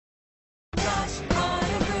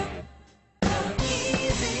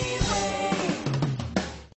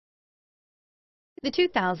The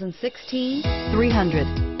 2016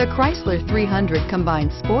 300. The Chrysler 300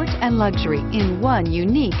 combines sport and luxury in one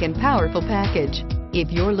unique and powerful package.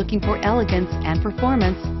 If you're looking for elegance and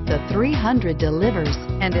performance, the 300 delivers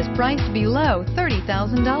and is priced below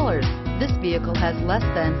 $30,000. This vehicle has less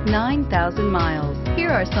than 9,000 miles.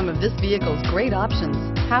 Here are some of this vehicle's great options: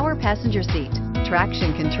 power passenger seat,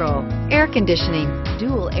 traction control, air conditioning,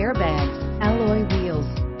 dual airbags, alloy wheels,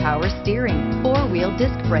 power steering, four-wheel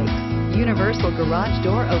disc brakes, universal garage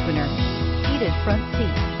door opener, heated front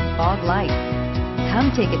seats, fog lights.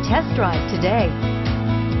 Come take a test drive today.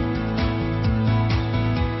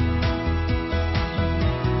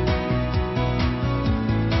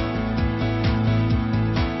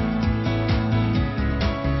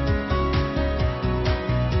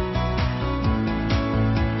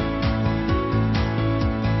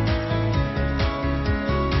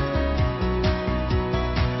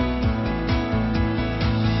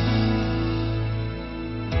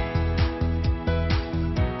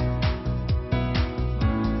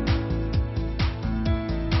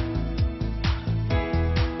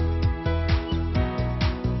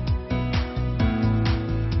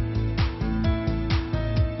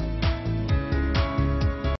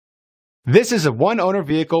 This is a one-owner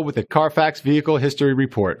vehicle with a Carfax Vehicle History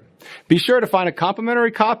Report. Be sure to find a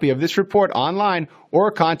complimentary copy of this report online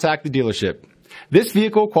or contact the dealership. This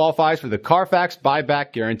vehicle qualifies for the Carfax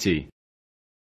Buyback Guarantee.